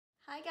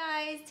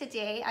Hi guys,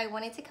 today I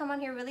wanted to come on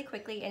here really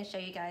quickly and show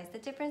you guys the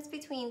difference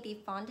between the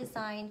Fawn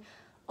Design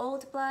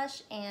old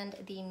blush and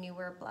the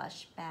newer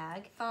blush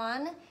bag.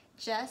 Fawn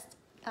just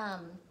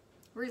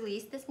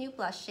released this new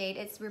blush shade.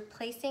 It's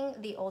replacing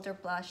the older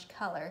blush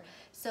color.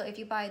 So if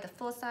you buy the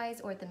full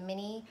size or the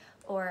mini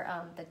or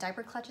the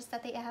diaper clutches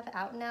that they have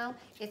out now,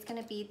 it's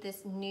gonna be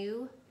this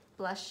new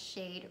blush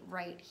shade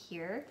right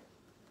here.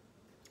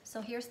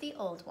 So here's the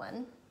old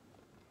one.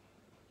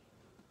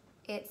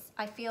 It's,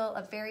 I feel,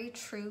 a very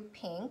true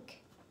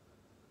pink,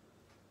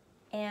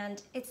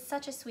 and it's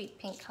such a sweet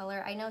pink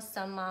color. I know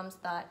some moms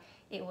thought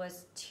it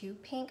was too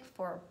pink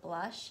for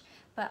blush,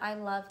 but I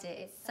loved it.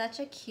 It's such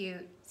a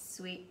cute,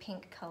 sweet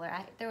pink color.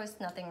 There was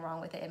nothing wrong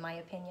with it in my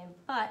opinion,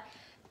 but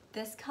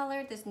this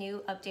color, this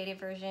new updated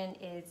version,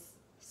 is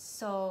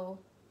so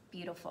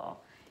beautiful.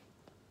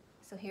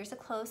 So here's a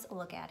close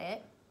look at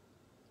it.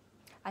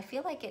 I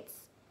feel like it's,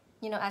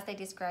 you know, as they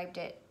described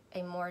it,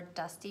 a more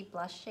dusty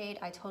blush shade.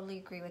 I totally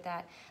agree with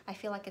that. I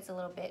feel like it's a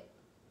little bit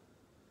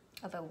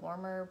of a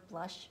warmer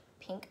blush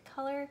pink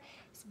color.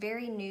 It's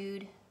very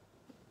nude,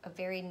 a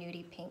very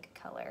nudie pink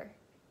color.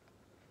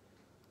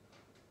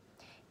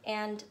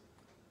 And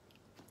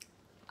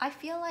I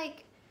feel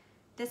like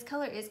this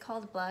color is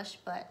called blush,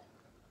 but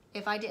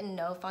if I didn't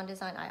know Fawn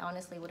Design, I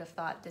honestly would have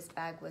thought this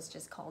bag was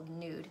just called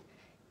nude.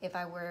 If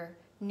I were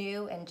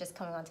new and just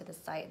coming onto the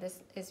site, this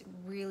is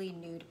really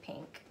nude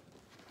pink.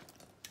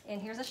 And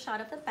here's a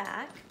shot of the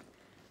back.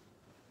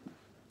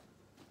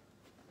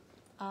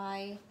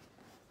 I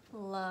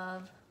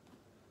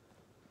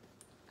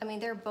mean,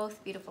 they're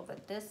both beautiful,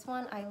 but this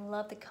one, I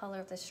love the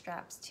color of the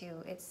straps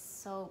too. It's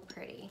so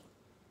pretty.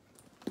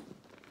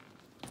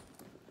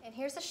 And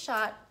here's a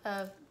shot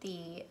of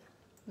the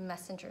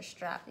messenger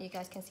strap. You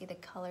guys can see the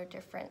color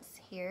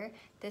difference here.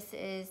 This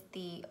is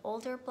the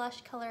older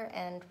blush color,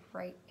 and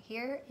right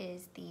here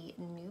is the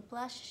new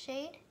blush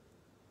shade.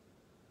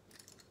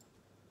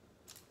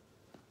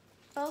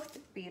 Both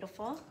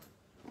beautiful.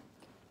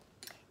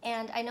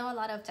 And I know a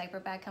lot of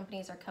diaper bag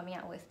companies are coming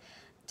out with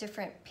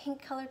different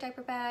pink color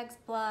diaper bags,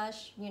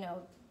 blush, you know,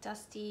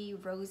 dusty,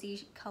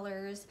 rosy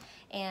colors.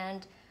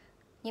 And,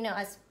 you know,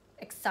 as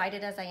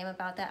excited as I am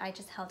about that, I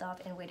just held off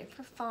and waited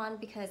for Fawn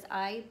because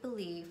I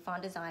believe Fawn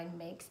Design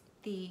makes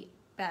the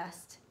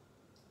best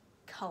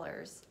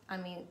colors. I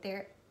mean,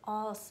 they're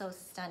all so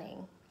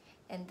stunning.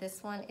 And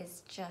this one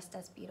is just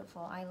as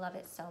beautiful. I love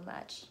it so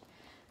much.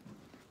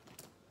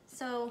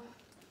 So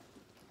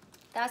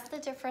that's the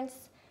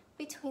difference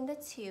between the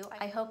two.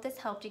 I hope this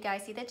helped you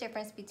guys see the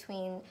difference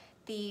between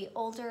the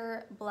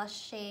older blush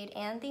shade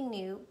and the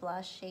new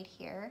blush shade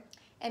here.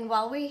 And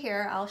while we're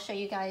here, I'll show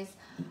you guys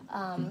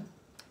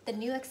the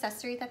new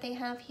accessory that they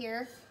have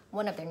here.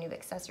 One of their new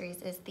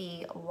accessories is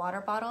the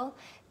water bottle.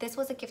 This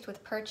was a gift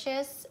with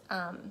purchase,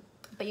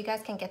 but you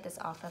guys can get this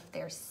off of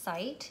their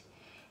site.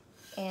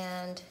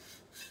 And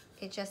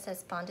it just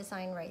says Fawn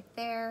Design right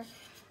there.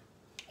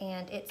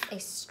 And it's a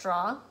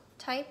straw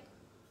type.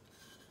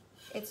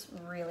 It's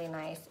really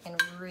nice and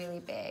really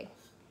big.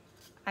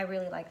 I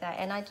really like that.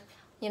 And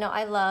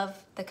I love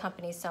the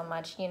company so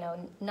much, you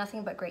know,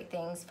 nothing but great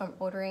things from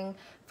ordering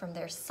from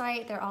their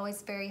site. They're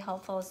always very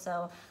helpful.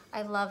 So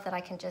I love that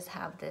I can just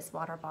have this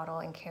water bottle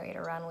and carry it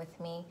around with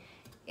me.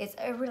 It's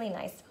a really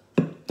nice,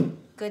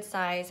 good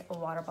size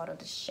water bottle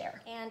to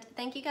share. And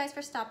thank you guys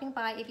for stopping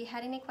by. If you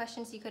had any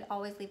questions, you could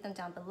always leave them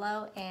down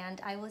below,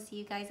 and I will see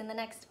you guys in the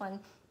next one.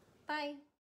 Bye.